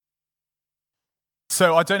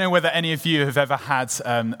So I don't know whether any of you have ever had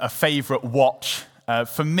a favorite watch.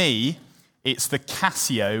 For me, it's the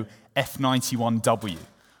Casio F91W.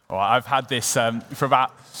 All right, I've had this for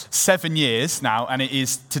about 7 years now, and it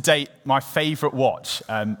is, to date, my favorite watch.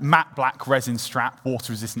 Matte black resin strap,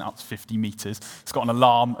 water resistant up to 50 meters. It's got an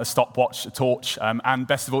alarm, a stopwatch, a torch, and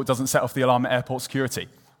best of all, it doesn't set off the alarm at airport security.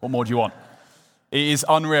 What more do you want? It is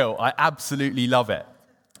unreal. I absolutely love it.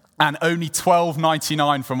 And only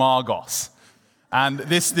 $12.99 from Argos. And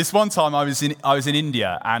this one time I was in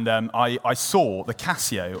India, and I saw the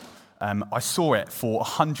Casio. I saw it for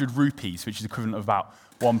 100 rupees, which is equivalent of about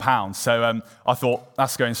 £1. So I thought,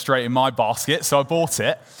 that's going straight in my basket. So I bought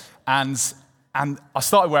it, and I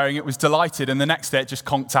started wearing it, was delighted, and the next day it just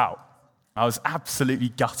conked out. I was absolutely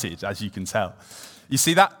gutted, as you can tell. You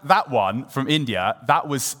see, that one from India, that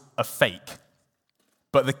was a fake.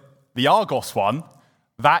 But the Argos one,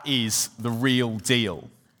 that is the real deal.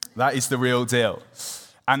 That is the real deal.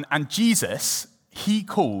 And Jesus, he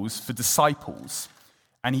calls for disciples,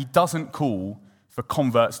 and he doesn't call for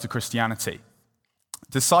converts to Christianity.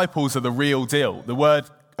 Disciples are the real deal. The word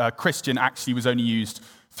Christian actually was only used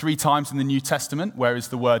 3 times in the New Testament, whereas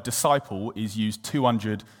the word disciple is used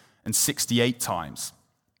 268 times.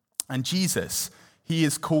 And Jesus, he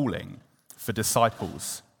is calling for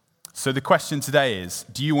disciples. So the question today is,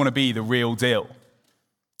 do you want to be the real deal?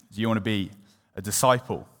 Do you want to be a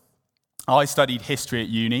disciple? I studied history at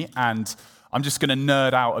uni, and I'm just going to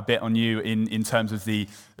nerd out a bit on you in terms of the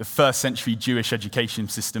first century Jewish education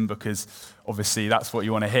system, because obviously that's what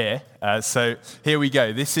you want to hear. So here we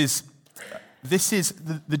go. This is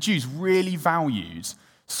the Jews really valued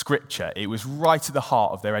Scripture. It was right at the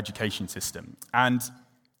heart of their education system. And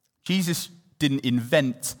Jesus didn't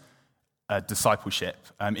invent discipleship.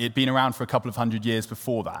 It had been around for a couple of hundred years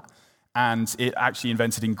before that. And it actually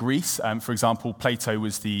invented in Greece. For example, Plato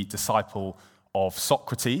was the disciple of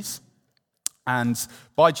Socrates. And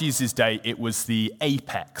by Jesus' day, it was the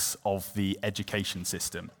apex of the education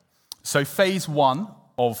system. So phase 1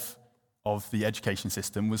 of the education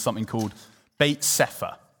system was something called Beit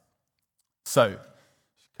Sefer. So,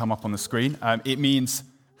 come up on the screen. It means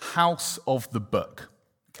house of the book.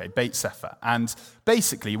 Okay, Beit Sefer. And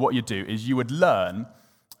basically what you do is you would learn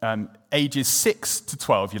ages 6 to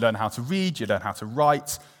 12, you learn how to read, you learn how to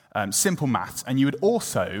write, simple maths, and you would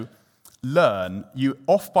also learn,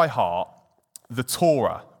 off by heart, the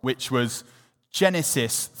Torah, which was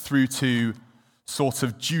Genesis through to sort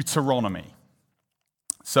of Deuteronomy.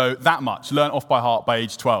 So that much, learn off by heart by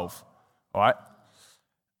age 12, all right?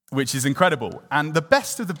 Which is incredible. And the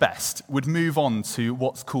best of the best would move on to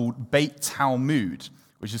what's called Beit Talmud,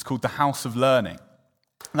 which is called the House of Learning.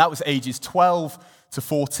 And that was ages 12 to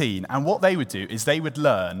 14. And what they would do is they would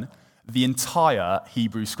learn the entire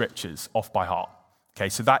Hebrew Scriptures off by heart. Okay,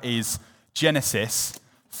 so that is Genesis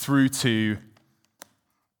through to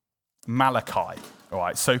Malachi. All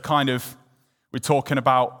right, so kind of we're talking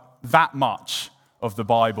about that much of the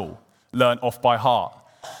Bible learned off by heart.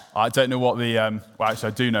 I don't know what well, actually,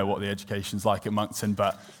 I do know what the education's like at Moncton,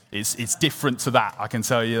 but it's different to that, I can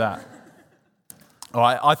tell you that. All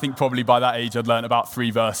right, I think probably by that age I'd learned about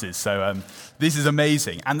 3 verses, so this is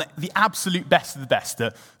amazing. And the absolute best of the best,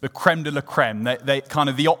 the creme de la creme, they kind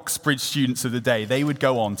of the Oxbridge students of the day, they would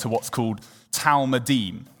go on to what's called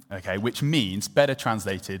Talmudim, okay, which means, better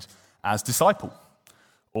translated, as disciple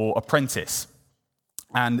or apprentice.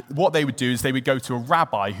 And what they would do is they would go to a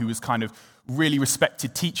rabbi who was kind of really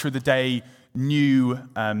respected teacher of the day, knew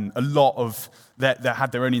a lot of, that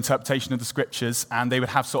had their own interpretation of the Scriptures, and they would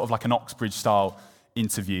have sort of like an Oxbridge-style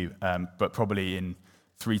interview, but probably in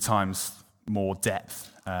 3 times more depth.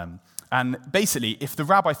 And basically, if the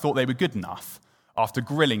rabbi thought they were good enough, after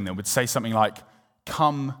grilling them, would say something like,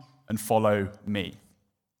 "Come and follow me."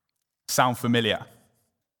 Sound familiar?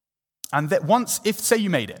 And that once, if say you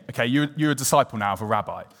made it, okay, you're a disciple now of a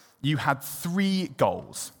rabbi, you had 3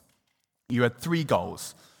 goals. You had 3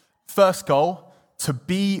 goals. First goal, to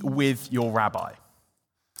be with your rabbi.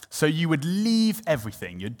 So you would leave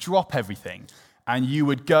everything, you'd drop everything, and you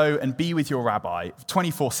would go and be with your rabbi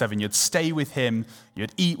 24/7. You'd stay with him,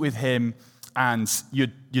 you'd eat with him, and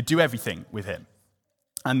you'd do everything with him.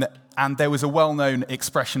 And there was a well-known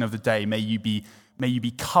expression of the day, may you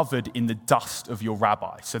be covered in the dust of your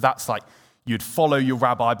rabbi. So that's like you'd follow your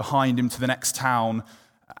rabbi behind him to the next town,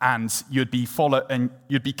 and you'd be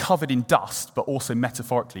covered in dust, but also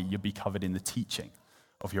metaphorically, you'd be covered in the teaching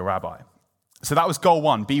of your rabbi. So that was goal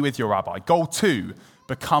 1, be with your rabbi. Goal 2,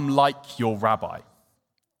 become like your rabbi.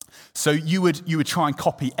 So you would try and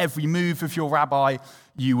copy every move of your rabbi.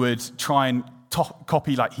 You would try and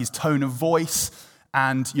copy like his tone of voice,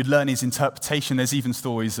 and you'd learn his interpretation. There's even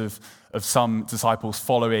stories of some disciples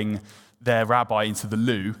following their rabbi into the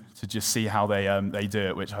loo to just see how they do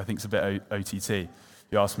it, which I think is a bit OTT, if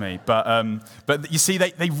you ask me. But you see,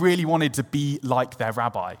 they really wanted to be like their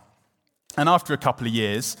rabbi. And after a couple of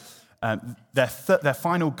years, their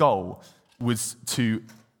final goal was to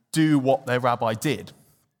do what their rabbi did.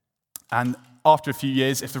 And after a few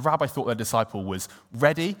years, if the rabbi thought their disciple was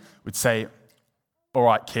ready, would say, all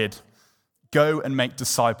right, kid, go and make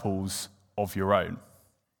disciples of your own.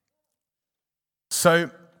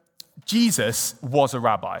 So Jesus was a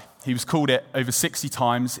rabbi. He was called it over 60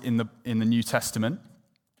 times in the New Testament.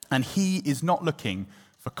 And he is not looking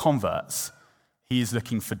for converts. He is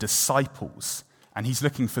looking for disciples. And he's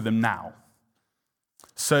looking for them now.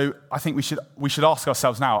 So I think we should ask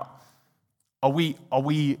ourselves now, are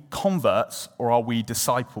we converts or are we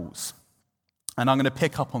disciples? And I'm going to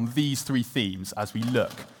pick up on these three themes as we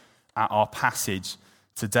look at our passage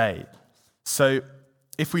today. So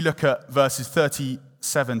if we look at verses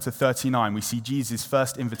 37 to 39, we see Jesus'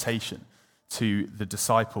 first invitation to the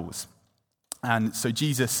disciples. And so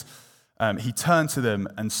Jesus, he turned to them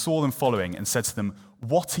and saw them following and said to them,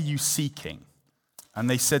 "What are you seeking?" And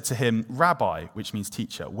they said to him, "Rabbi," which means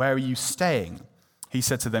teacher, "where are you staying?" He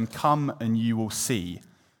said to them, "Come and you will see."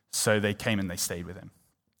 So they came and they stayed with him.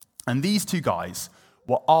 And these two guys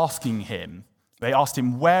were asking him, they asked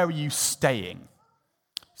him, "Where are you staying?"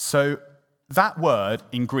 So that word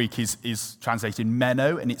in Greek is translated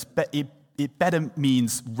meno, and it better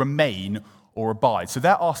means remain or abide. So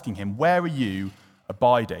they're asking him, "Where are you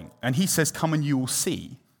abiding?" And he says, "Come and you will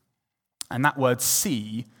see." And that word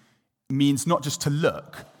see means not just to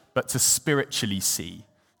look, but to spiritually see,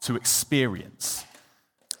 to experience.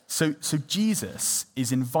 So Jesus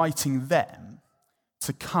is inviting them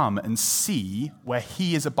to come and see where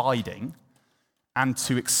he is abiding and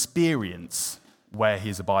to experience where he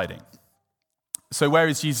is abiding. So where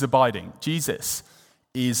is Jesus abiding? Jesus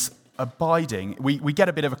is abiding. We get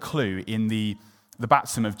a bit of a clue in the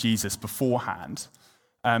baptism of Jesus beforehand.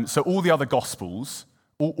 So all the other Gospels,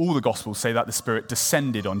 all the Gospels say that the Spirit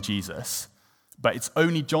descended on Jesus, but it's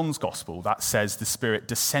only John's Gospel that says the Spirit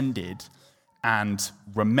descended and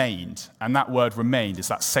remained. And that word remained is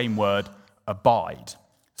that same word, abide.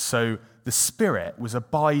 So the Spirit was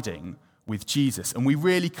abiding with Jesus. And we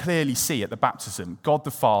really clearly see at the baptism, God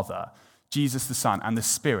the Father, Jesus the Son, and the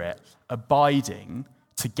Spirit abiding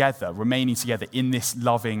together, remaining together in this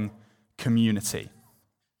loving community.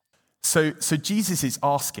 So Jesus is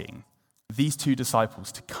asking these two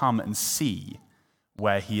disciples to come and see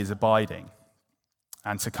where he is abiding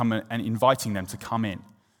and to come and inviting them to come in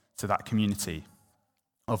to that community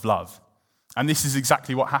of love. And this is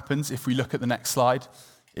exactly what happens. If we look at the next slide,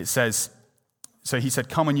 it says, so he said,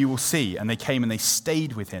 "Come and you will see." And they came and they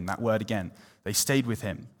stayed with him. That word again, they stayed with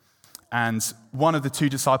him. And one of the two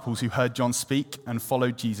disciples who heard John speak and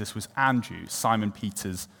followed Jesus was Andrew, Simon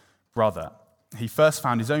Peter's brother. He first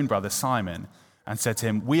found his own brother Simon and said to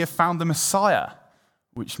him, "We have found the Messiah,"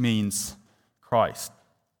 which means Christ.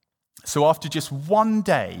 So after just one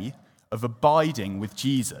day of abiding with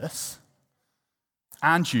Jesus,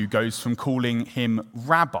 Andrew goes from calling him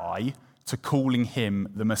rabbi to calling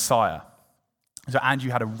him the Messiah. So Andrew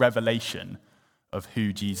had a revelation of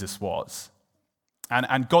who Jesus was.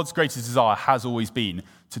 And God's greatest desire has always been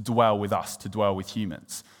to dwell with us, to dwell with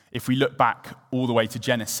humans. If we look back all the way to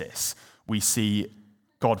Genesis, we see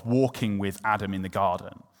God walking with Adam in the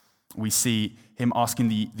garden. We see him asking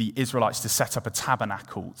the Israelites to set up a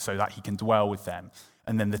tabernacle so that he can dwell with them,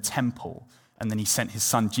 and then the temple, and then he sent his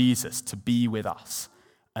son Jesus to be with us,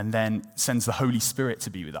 and then sends the Holy Spirit to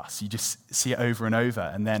be with us. You just see it over and over.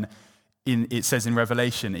 And then it says in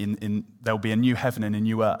Revelation, there will be a new heaven and a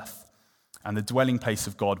new earth, and the dwelling place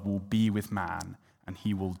of God will be with man, and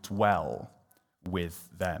he will dwell with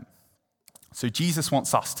them. So Jesus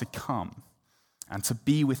wants us to come and to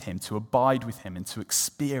be with him, to abide with him, and to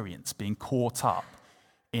experience being caught up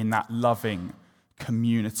in that loving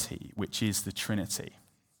community, which is the Trinity.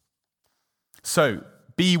 So,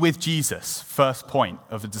 be with Jesus, first point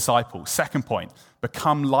of the disciple. Second point,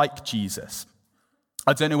 become like Jesus.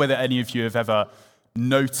 I don't know whether any of you have ever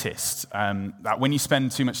noticed that when you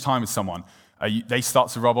spend too much time with someone, they start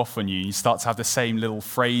to rub off on you. You start to have the same little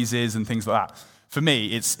phrases and things like that. For me,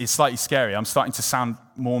 it's slightly scary. I'm starting to sound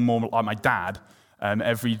more and more like my dad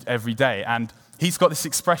every day. And he's got this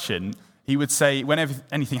expression. He would say, whenever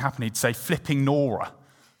anything happened, he'd say, "Flipping Nora."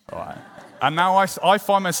 All right. And now I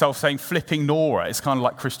find myself saying "flipping Nora." It's kind of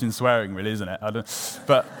like Christian swearing, really, isn't it?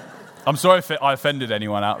 But I'm sorry if I offended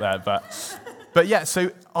anyone out there. But yeah,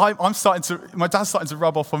 so my dad's starting to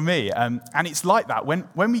rub off on me. And it's like that. When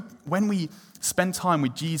we spend time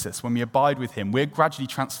with Jesus, when we abide with him, we're gradually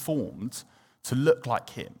transformed to look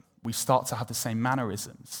like him. We start to have the same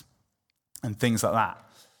mannerisms and things like that.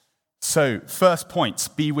 So, first point,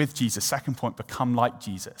 be with Jesus. Second point, become like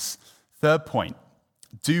Jesus. Third point,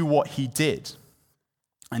 do what he did.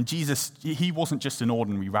 And Jesus, he wasn't just an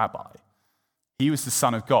ordinary rabbi. He was the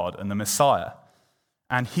Son of God and the Messiah.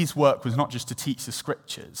 And his work was not just to teach the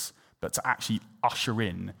scriptures, but to actually usher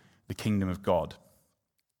in the kingdom of God.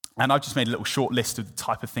 And I've just made a little short list of the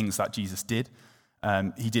type of things that Jesus did.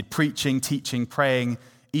 He did preaching, teaching, praying,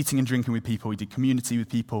 eating and drinking with people. He did community with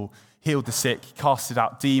people, healed the sick, casted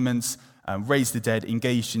out demons, raised the dead,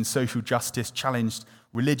 engaged in social justice, challenged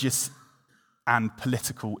religious and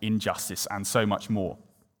political injustice, and so much more.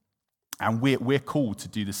 And we're called to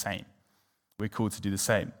do the same. We're called to do the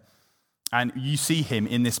same. And you see him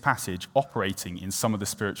in this passage operating in some of the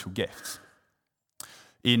spiritual gifts.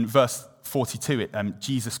 In verse 42,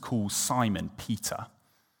 Jesus calls Simon Peter.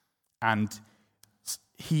 And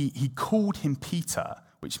he called him Peter,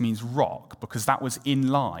 which means rock, because that was in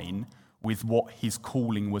line with what his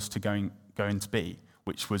calling was going to be,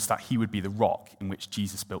 which was that he would be the rock in which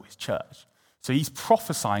Jesus built his church. So he's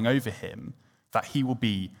prophesying over him that he will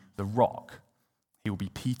be the rock. He will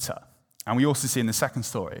be Peter. And we also see in the second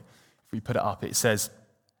story, if we put it up, it says,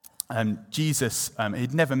 Jesus,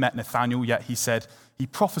 he'd never met Nathanael, yet he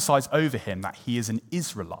prophesies over him that he is an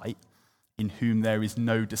Israelite in whom there is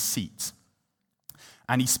no deceit.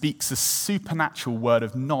 And he speaks a supernatural word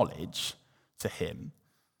of knowledge to him.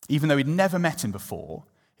 Even though he'd never met him before,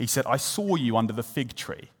 he said, I saw you under the fig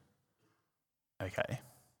tree. Okay.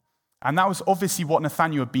 And that was obviously what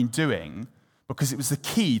Nathanael had been doing, because it was the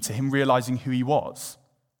key to him realizing who he was.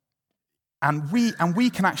 And we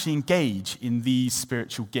can actually engage in these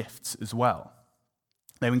spiritual gifts as well.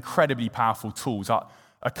 They're incredibly powerful tools.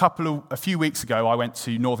 A few weeks ago, I went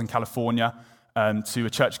to Northern California to a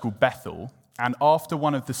church called Bethel. And after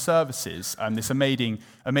one of the services, this amazing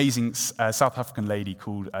South African lady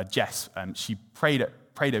called Jess, she prayed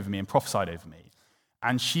over me and prophesied over me.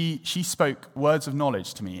 And she spoke words of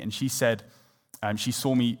knowledge to me. And she said she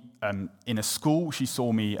saw me in a school. She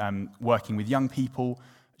saw me working with young people.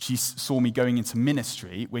 She saw me going into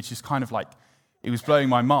ministry, which is kind of like, it was blowing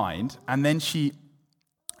my mind. And then she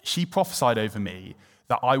prophesied over me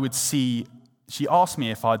that I would see, she asked me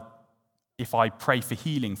if I pray for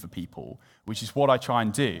healing for people, which is what I try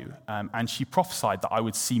and do. And she prophesied that I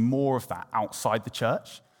would see more of that outside the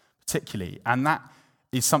church, particularly. And that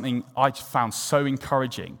is something I found so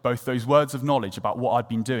encouraging, both those words of knowledge about what I'd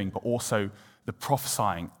been doing, but also the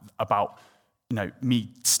prophesying about me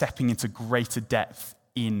stepping into greater depth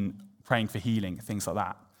in praying for healing, things like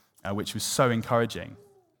that, which was so encouraging.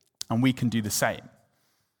 And we can do the same.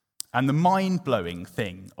 And the mind-blowing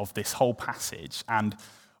thing of this whole passage and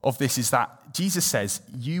of this is that Jesus says,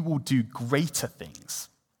 you will do greater things.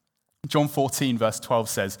 John 14, verse 12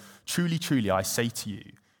 says, truly, truly, I say to you,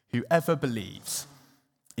 whoever believes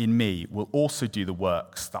in me will also do the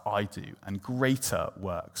works that I do, and greater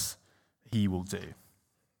works he will do.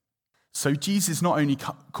 So Jesus is not only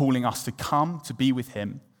calling us to come, to be with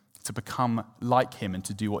him, to become like him and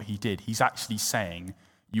to do what he did, he's actually saying,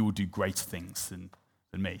 you will do greater things than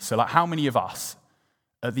me. So how many of us,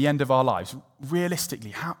 at the end of our lives,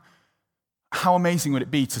 realistically, how amazing would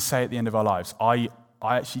it be to say at the end of our lives, I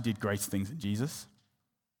actually did greater things than Jesus?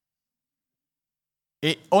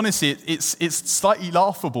 Honestly, it's slightly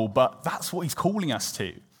laughable, but that's what he's calling us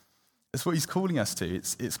to. That's what he's calling us to.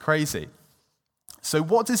 It's crazy. So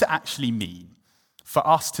what does it actually mean for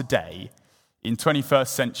us today in 21st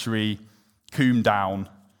century Coombe Down,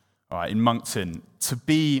 in Moncton, to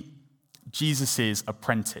be Jesus'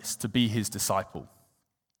 apprentice, to be his disciple?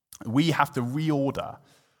 We have to reorder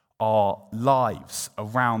our lives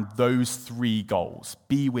around those three goals.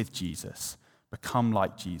 Be with Jesus, become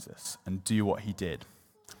like Jesus, and do what he did.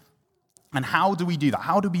 And how do we do that?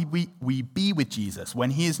 How do we be with Jesus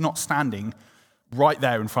when he is not standing right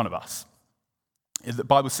there in front of us? The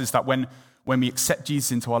Bible says that when we accept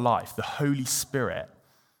Jesus into our life, the Holy Spirit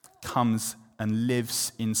comes and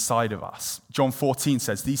lives inside of us. John 14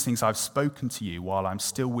 says, these things I've spoken to you while I'm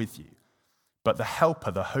still with you. But the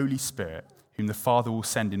Helper, the Holy Spirit, whom the Father will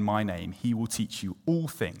send in my name, he will teach you all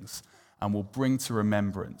things and will bring to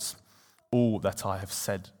remembrance all that I have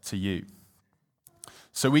said to you.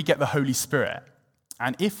 So we get the Holy Spirit.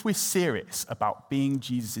 And if we're serious about being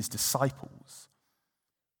Jesus' disciples,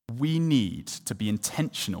 we need to be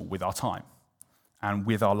intentional with our time and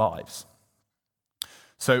with our lives.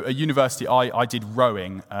 So at university, I did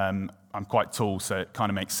rowing. I'm quite tall, so it kind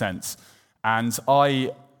of makes sense. And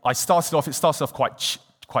it started off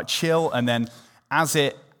quite chill, and then as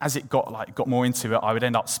it as it got more into it, I would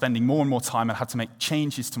end up spending more and more time. I had to make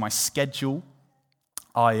changes to my schedule.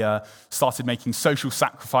 I started making social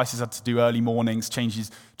sacrifices. I had to do early mornings,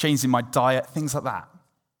 changes in my diet, things like that.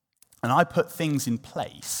 And I put things in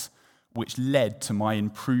place which led to my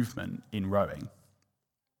improvement in rowing.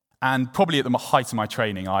 And probably at the height of my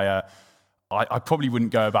training, I probably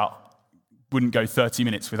wouldn't go 30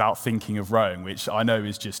 minutes without thinking of rowing, which I know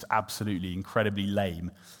is just absolutely incredibly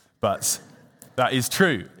lame, but that is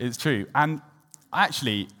true. It's true. And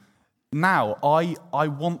actually, now I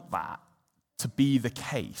want that to be the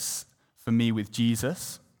case for me with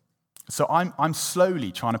Jesus. So I'm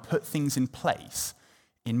slowly trying to put things in place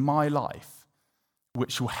in my life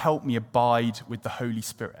which will help me abide with the Holy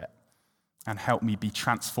Spirit and help me be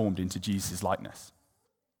transformed into Jesus' likeness.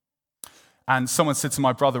 And someone said to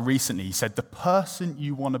my brother recently, he said, the person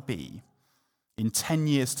you want to be in 10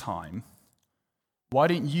 years' time, why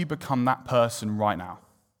don't you become that person right now?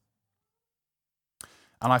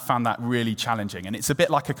 And I found that really challenging. And it's a bit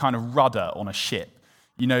like a kind of rudder on a ship.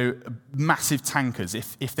 You know, massive tankers,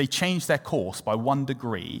 if they change their course by 1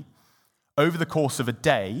 degree, over the course of a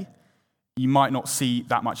day, you might not see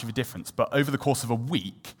that much of a difference. But over the course of a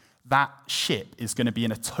week, that ship is going to be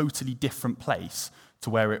in a totally different place to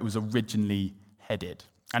where it was originally headed.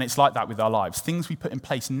 And it's like that with our lives. Things we put in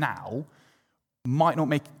place now we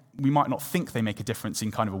might not think they make a difference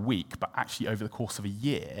in kind of a week, but actually over the course of a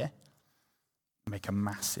year, make a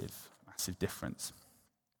massive, massive difference.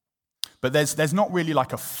 But there's not really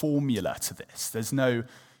like a formula to this. There's no,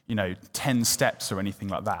 10 steps or anything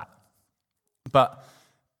like that. But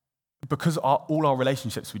because all our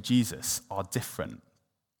relationships with Jesus are different.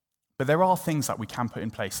 But there are things that we can put in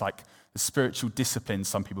place, like the spiritual disciplines,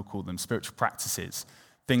 some people call them, spiritual practices,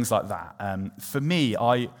 things like that. For me,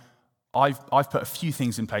 I've put a few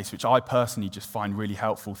things in place which I personally just find really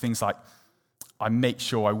helpful. Things like I make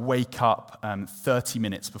sure I wake up 30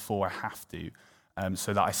 minutes before I have to,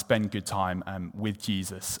 so that I spend good time with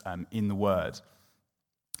Jesus in the Word.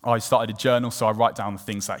 I started a journal, so I write down the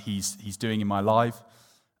things that he's doing in my life.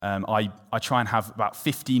 I try and have about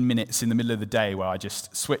 15 minutes in the middle of the day where I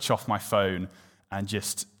just switch off my phone and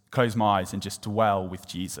just close my eyes and just dwell with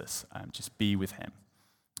Jesus, just be with him.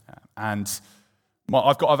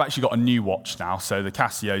 I've actually got a new watch now, so the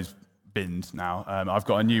Casio's binned now. I've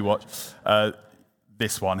got a new watch,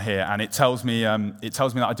 this one here, and it tells me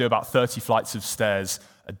that I do about 30 flights of stairs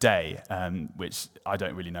a day, which I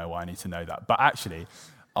don't really know why I need to know that. But actually,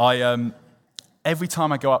 every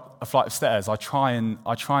time I go up a flight of stairs, I try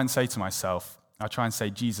and say to myself,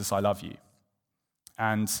 Jesus, I love you.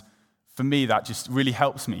 And for me, that just really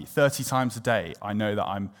helps me. 30 times a day, I know that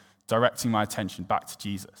I'm directing my attention back to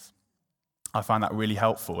Jesus. I find that really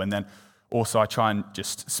helpful. And then also I try and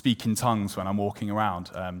just speak in tongues when I'm walking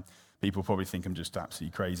around. People probably think I'm just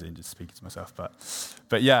absolutely crazy and just speaking to myself.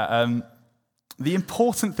 But yeah, the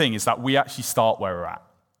important thing is that we actually start where we're at.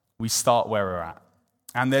 We start where we're at.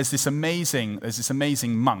 And there's this amazing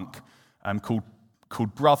monk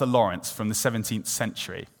called Brother Lawrence from the 17th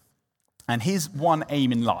century. And his one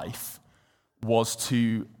aim in life was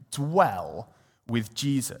to dwell with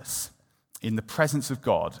Jesus in the presence of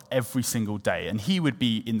God every single day. And he would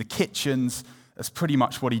be in the kitchens, that's pretty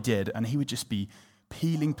much what he did, and he would just be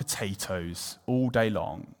peeling potatoes all day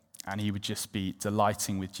long, and he would just be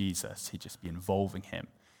delighting with Jesus. He'd just be involving him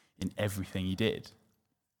in everything he did.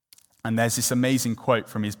 And there's this amazing quote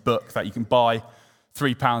from his book that you can buy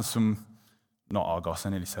 £3 from, not Argos,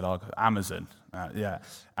 I nearly said Argos, Amazon.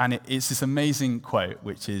 And it's this amazing quote,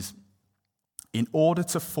 which is, in order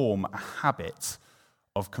to form a habit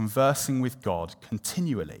of conversing with God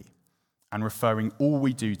continually and referring all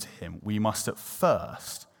we do to him, we must at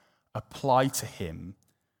first apply to him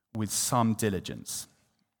with some diligence.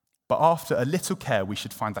 But after a little care, we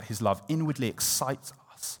should find that his love inwardly excites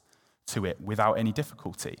us to it without any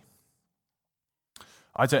difficulty.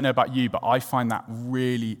 I don't know about you, but I find that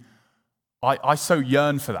really, I so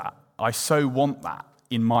yearn for that. I so want that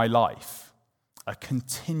in my life. A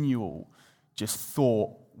continual just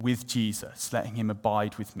thought with Jesus, letting him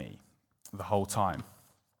abide with me the whole time.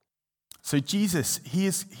 So Jesus, he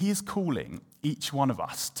is calling each one of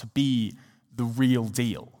us to be the real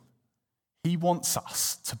deal. He wants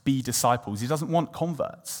us to be disciples. He doesn't want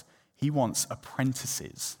converts. He wants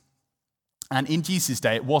apprentices. And in Jesus'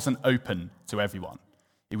 day, it wasn't open to everyone.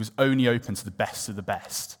 It was only open to the best of the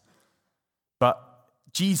best. But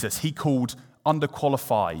Jesus, he called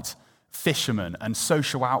underqualified fishermen and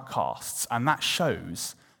social outcasts, and that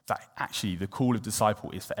shows that actually the call of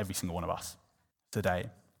disciple is for every single one of us today.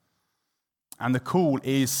 And the call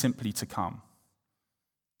is simply to come.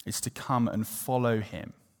 It's to come and follow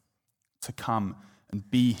him, to come and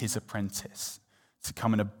be his apprentice, to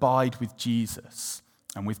come and abide with Jesus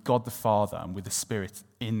and with God the Father and with the Spirit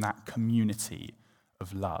in that community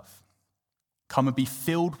of love. Come and be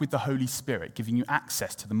filled with the Holy Spirit, giving you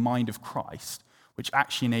access to the mind of Christ, which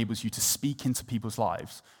actually enables you to speak into people's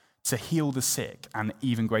lives, to heal the sick, and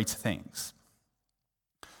even greater things.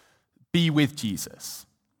 Be with Jesus,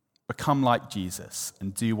 become like Jesus,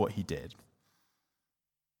 and do what he did.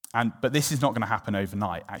 But this is not going to happen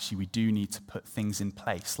overnight. Actually, we do need to put things in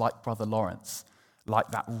place, like Brother Lawrence,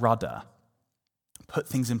 like that rudder. Put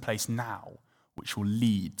things in place now, which will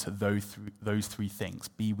lead to those three things.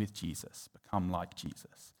 Be with Jesus, become like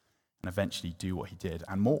Jesus, and eventually do what he did,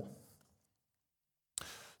 and more.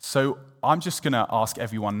 So I'm just going to ask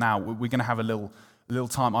everyone now, we're going to have a little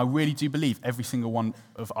time. I really do believe every single one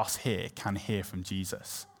of us here can hear from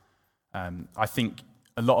Jesus. I think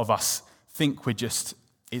a lot of us think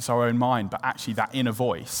it's our own mind, but actually that inner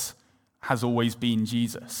voice has always been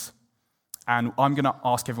Jesus. And I'm going to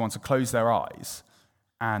ask everyone to close their eyes,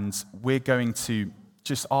 and we're going to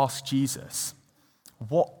just ask Jesus,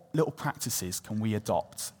 what little practices can we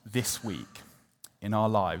adopt this week in our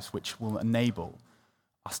lives which will enable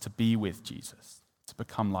us to be with Jesus, to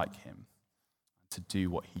become like him, to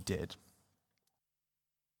do what he did?